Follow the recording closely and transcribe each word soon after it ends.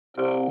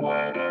The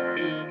weather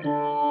in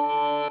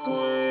Brooklyn.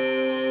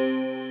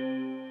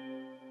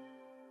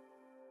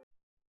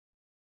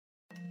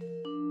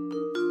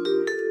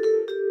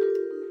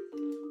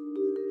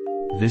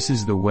 This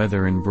is the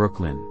weather in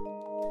Brooklyn.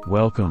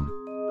 Welcome.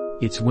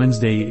 It's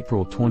Wednesday,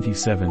 April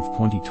 27,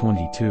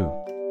 2022.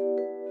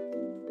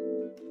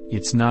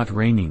 It's not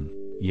raining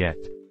yet.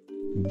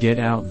 Get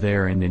out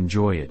there and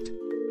enjoy it.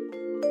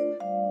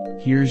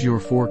 Here's your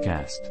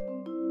forecast.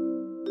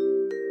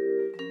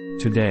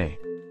 Today,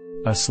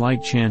 a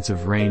slight chance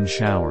of rain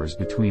showers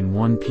between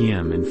 1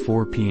 p.m. and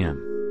 4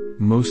 p.m.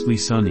 Mostly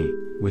sunny,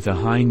 with a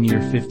high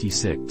near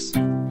 56.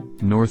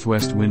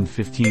 Northwest wind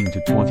 15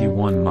 to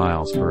 21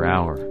 miles per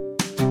hour.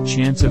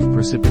 Chance of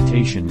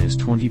precipitation is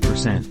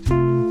 20%.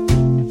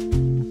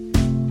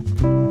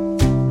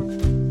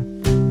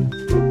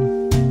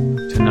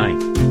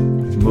 Tonight,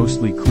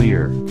 mostly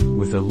clear,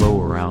 with a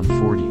low around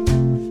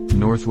 40.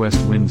 Northwest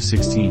wind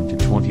 16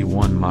 to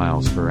 21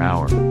 miles per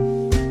hour.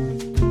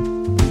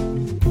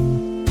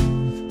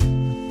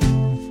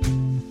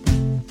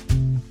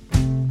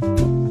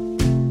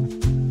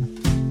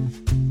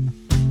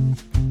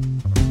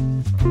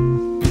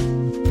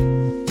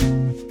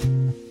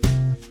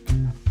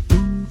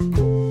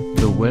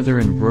 The Weather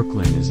in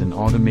Brooklyn is an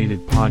automated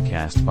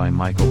podcast by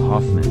Michael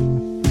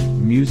Hoffman.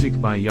 Music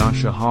by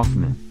Yasha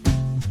Hoffman.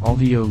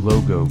 Audio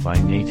logo by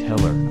Nate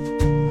Heller.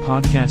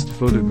 Podcast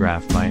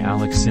photograph by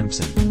Alex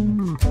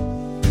Simpson.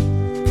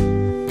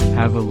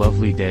 Have a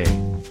lovely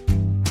day.